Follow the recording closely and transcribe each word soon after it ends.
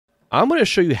I'm going to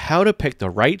show you how to pick the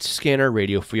right scanner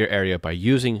radio for your area by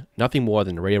using nothing more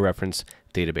than the radio reference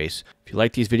database. If you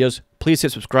like these videos, please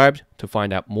hit subscribe to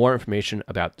find out more information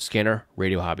about the scanner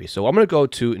radio hobby. So I'm going to go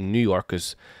to New York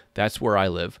because that's where I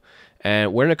live.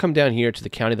 And we're going to come down here to the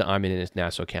county that I'm in, and it's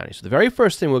Nassau County. So the very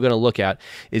first thing we're going to look at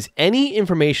is any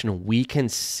information we can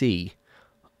see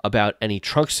about any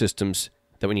trunk systems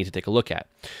that we need to take a look at.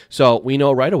 So we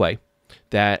know right away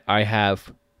that I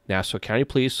have Nassau County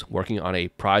Police working on a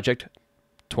Project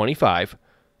 25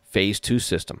 Phase 2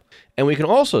 system. And we can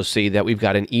also see that we've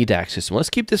got an EDACS system. Let's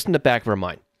keep this in the back of our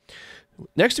mind.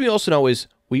 Next thing we also know is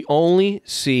we only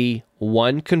see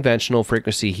one conventional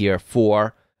frequency here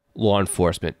for law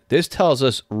enforcement. This tells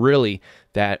us really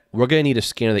that we're going to need a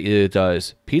scanner that either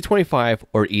does P25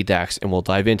 or EDACS, and we'll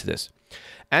dive into this.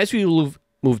 As we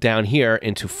move down here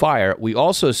into fire, we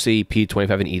also see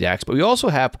P25 and EDACS, but we also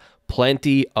have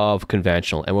plenty of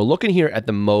conventional, and we're looking here at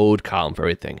the mode column for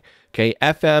everything. Okay,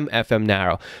 FM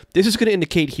narrow. This is going to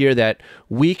indicate here that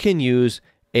we can use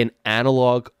an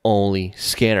analog only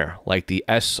scanner like the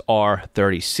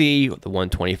SR30C or the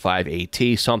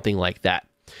 125AT, something like that.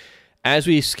 As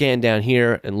we scan down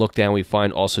here and look down, we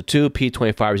find also too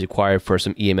P25 is required for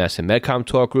some EMS and Medcom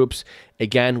talk groups.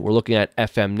 Again, we're looking at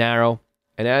FM narrow.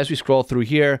 And as we scroll through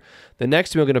here, the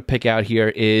next thing we're going to pick out here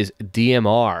is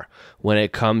DMR when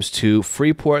it comes to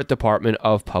Freeport Department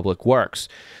of Public Works.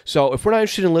 So if we're not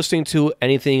interested in listening to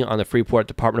anything on the Freeport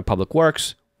Department of Public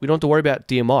Works, we don't have to worry about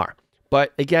DMR.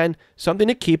 But again, something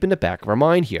to keep in the back of our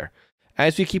mind here.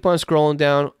 As we keep on scrolling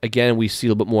down, again, we see a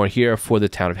little bit more here for the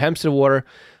town of Hempstead water.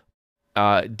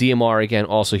 DMR again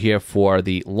also here for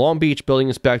the Long Beach building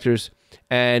inspectors.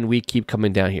 And we keep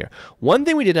coming down here. One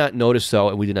thing we did not notice, though,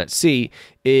 and we did not see,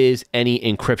 is any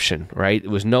encryption, right?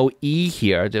 There was no E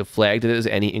here to flag that there's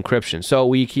any encryption. So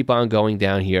we keep on going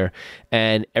down here,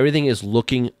 and everything is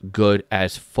looking good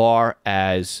as far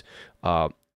as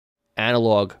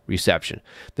analog reception.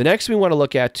 The next thing we want to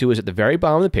look at, too, is at the very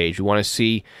bottom of the page, we want to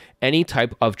see any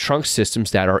type of trunk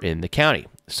systems that are in the county.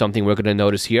 Something we're going to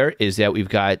notice here is that we've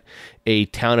got a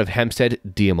Town of Hempstead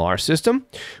DMR system.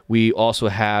 We also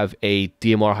have a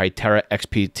DMR Hytera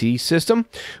XPT system.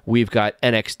 We've got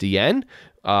NXDN.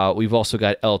 We've also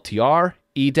got LTR,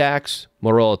 EDACS,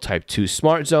 Motorola Type II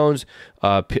Smart Zones,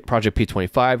 Project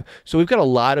P25. So we've got a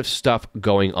lot of stuff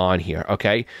going on here,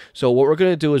 okay? So what we're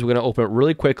going to do is we're going to open up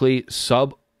really quickly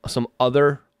some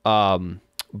other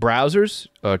browsers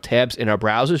or tabs in our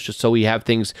browsers just so we have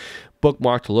things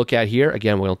bookmark to look at here.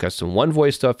 Again, we're going to look at some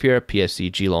OneVoice stuff here,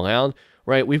 PSCG Long Island,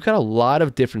 right? We've got a lot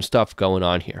of different stuff going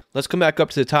on here. Let's come back up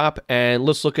to the top and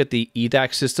let's look at the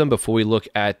EDACS system before we look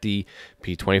at the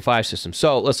P25 system.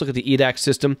 So let's look at the EDACS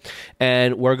system,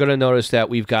 and we're going to notice that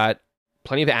we've got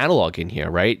plenty of analog in here,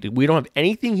 right? We don't have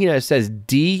anything here that says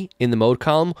D in the mode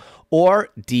column or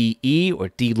DE or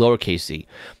D lowercase c.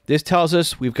 This tells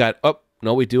us we've got, oh,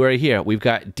 no, we do right here. We've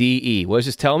got DE. What does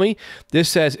this tell me? This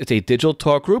says it's a digital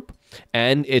talk group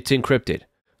and it's encrypted.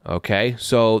 Okay,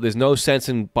 so there's no sense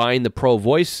in buying the Pro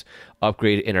Voice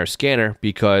upgrade in our scanner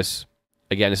because,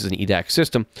 again, this is an EDACS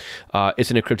system. It's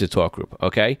an encrypted talk group,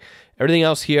 okay? Everything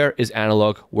else here is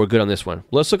analog. We're good on this one.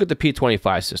 Let's look at the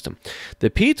P25 system. The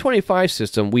P25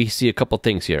 system, we see a couple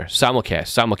things here.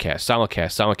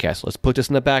 Simulcast. Let's put this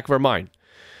in the back of our mind.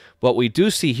 What we do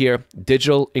see here,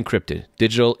 digital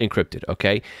encrypted,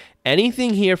 okay?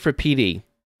 Anything here for PD,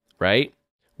 right?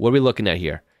 What are we looking at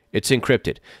here? It's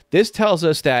encrypted. This tells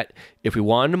us that if we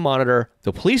wanted to monitor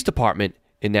the police department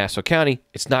in Nassau County,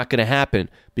 it's not going to happen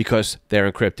because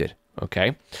they're encrypted,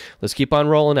 okay? Let's keep on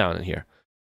rolling out in here.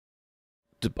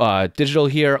 Digital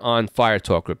here on fire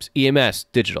talk groups. EMS,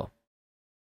 digital.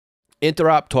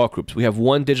 Interop talk groups. We have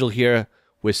one digital here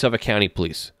with Suffolk County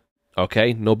Police.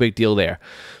 Okay, no big deal there.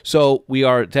 So we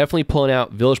are definitely pulling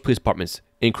out village police departments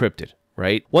encrypted,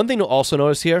 right? One thing to also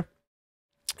notice here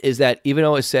is that even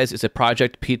though it says it's a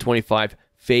Project P25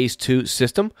 Phase 2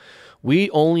 system, we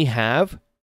only have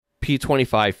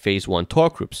P25 Phase 1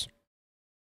 talk groups.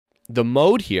 The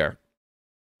mode here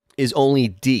is only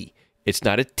D. It's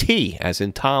not a T, as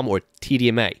in Tom or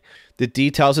TDMA. The D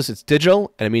tells us it's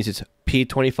digital, and it means it's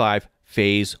P25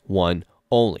 Phase 1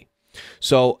 only.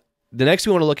 So the next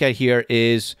we want to look at here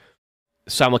is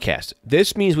simulcast.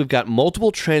 This means we've got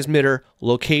multiple transmitter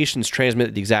locations transmit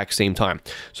at the exact same time.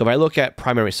 So if I look at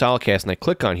primary simulcast and I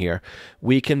click on here,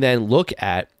 we can then look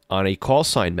at, on a call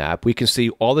sign map, we can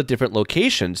see all the different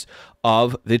locations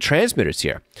of the transmitters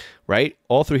here, right?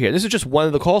 All through here. This is just one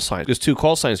of the call signs. There's 2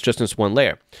 call signs just in this one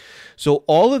layer. So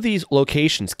all of these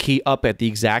locations key up at the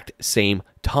exact same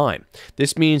time.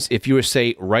 This means if you were,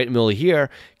 say, right in the middle of here,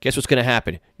 guess what's going to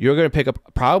happen? You're going to pick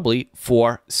up probably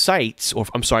 4 sites, or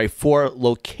I'm sorry, 4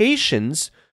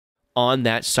 locations on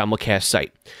that simulcast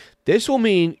site. This will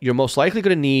mean you're most likely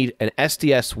going to need an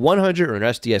SDS 100 or an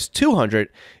SDS 200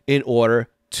 in order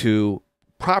to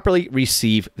properly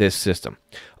receive this system.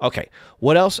 Okay,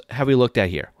 what else have we looked at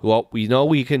here? Well, we know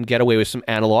we can get away with some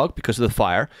analog because of the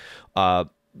fire.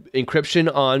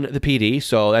 Encryption on the PD,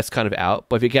 so that's kind of out.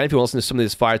 But if you want to listen to some of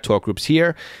these fire talk groups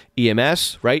here,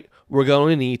 EMS, right, we're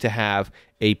going to need to have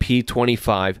a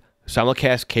P25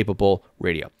 simulcast capable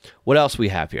radio. What else we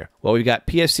have here? Well, we've got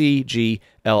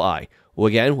PSE-GLI. Well,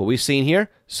 again, what we've seen here,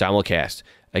 simulcast.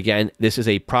 Again, this is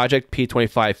a Project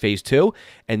P25 Phase 2,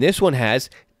 and this one has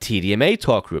TDMA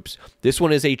talk groups. This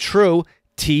one is a true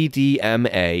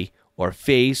TDMA or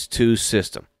Phase 2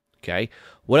 system. Okay,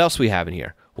 what else we have in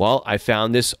here? Well, I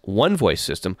found this OneVoice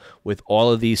system with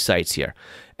all of these sites here.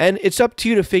 And it's up to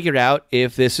you to figure out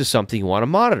if this is something you want to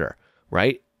monitor,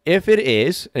 right? If it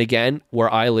is, and again, where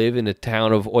I live in the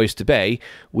town of Oyster Bay,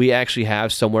 we actually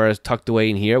have somewhere tucked away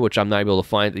in here, which I'm not able to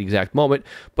find at the exact moment,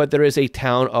 but there is a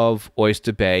town of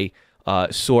Oyster Bay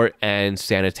sort and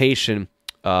sanitation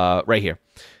right here.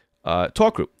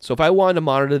 Talk group. So if I wanted to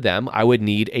monitor them, I would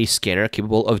need a scanner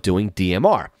capable of doing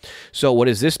DMR. So what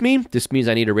does this mean? This means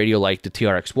I need a radio like the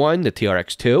TRX1, the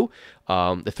TRX2,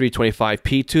 the 325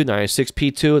 P2, 996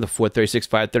 P2, the 436,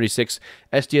 536,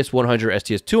 SDS 100,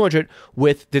 SDS 200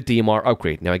 with the DMR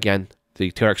upgrade. Now again, the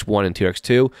TRX1 and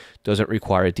TRX2 doesn't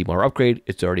require a DMR upgrade.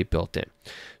 It's already built in.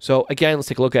 So again, let's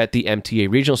take a look at the MTA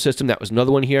regional system. That was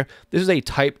another one here. This is a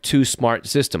Type II smart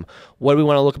system. What do we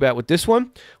want to look about with this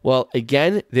one? Well,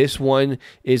 again, this one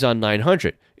is on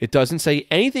 900. It doesn't say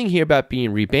anything here about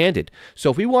being rebanded.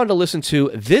 So if we wanted to listen to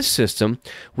this system,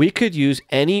 we could use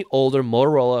any older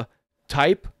Motorola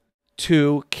Type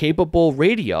II capable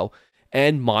radio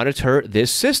and monitor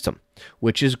this system,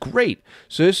 which is great.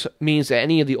 So this means that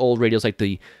any of the old radios like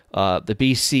the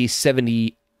BC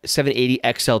 780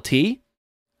 XLT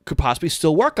could possibly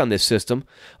still work on this system.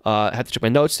 I have to check my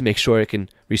notes to make sure it can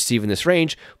receive in this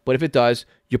range, but if it does,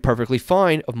 you're perfectly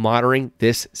fine of monitoring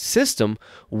this system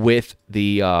with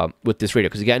this radio,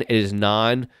 because again, it is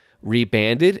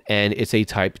non-rebanded and it's a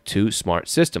Type II smart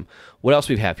system. What else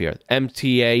we have here?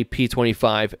 MTA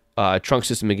P25 trunk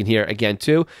system again here again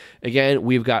too. Again,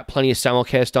 we've got plenty of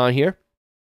simulcast on here.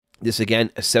 This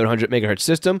again, a 700 megahertz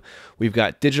system. We've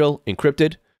got digital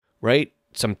encrypted, right?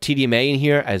 Some TDMA in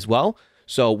here as well.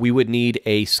 So we would need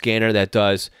a scanner that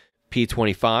does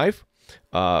P25,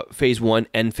 Phase 1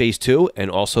 and Phase 2,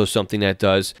 and also something that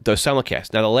does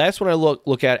simulcast. Now, the last one I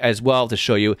look at as well to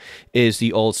show you is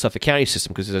the old Suffolk County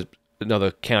system, because there's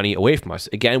another county away from us.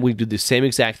 Again, we do the same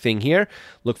exact thing here.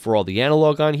 Look for all the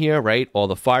analog on here, right? All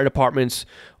the fire departments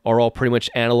are all pretty much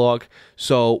analog.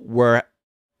 So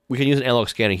we can use an analog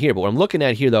scanner here, but what I'm looking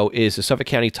at here, though, is the Suffolk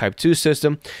County Type II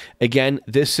system. Again,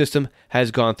 this system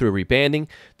has gone through rebanding.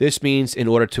 This means in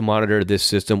order to monitor this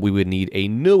system, we would need a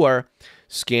newer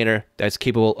scanner that's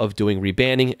capable of doing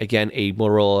rebanding. Again, a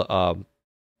Motorola,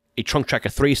 a Trunk Tracker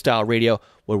 3 style radio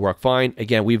would work fine.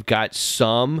 Again, we've got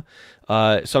some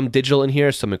digital in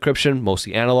here, some encryption,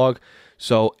 mostly analog.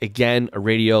 So again, a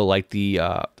radio like the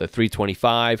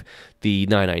 325, the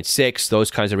 996,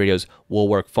 those kinds of radios will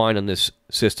work fine on this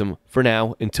system for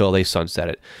now until they sunset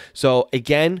it. So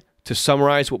again, to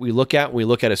summarize what we look at when we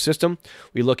look at a system,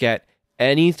 we look at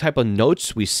any type of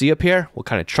notes we see up here, what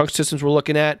kind of trunk systems we're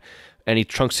looking at, any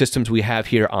trunk systems we have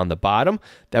here on the bottom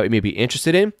that we may be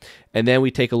interested in, and then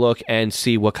we take a look and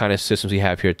see what kind of systems we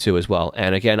have here too as well.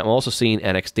 And again, I'm also seeing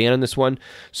NXDN on this one.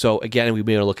 So again, we'll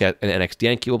be able to look at an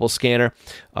NXDN capable scanner.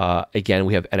 Again,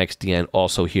 we have NXDN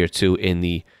also here too in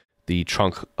the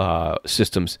trunk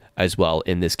systems as well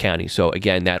in this county. So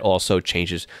again, that also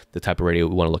changes the type of radio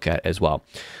we want to look at as well.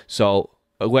 So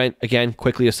again,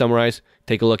 quickly to summarize,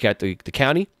 take a look at the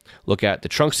county, look at the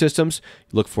trunk systems,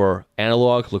 look for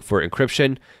analog, look for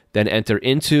encryption, then enter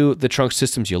into the trunk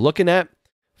systems you're looking at,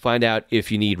 find out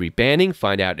if you need rebanding,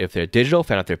 find out if they're digital,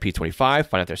 find out they're P25,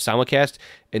 find out they're simulcast,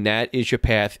 and that is your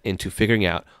path into figuring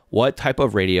out what type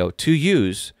of radio to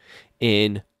use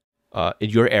in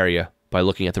your area by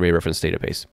looking at the radio reference database.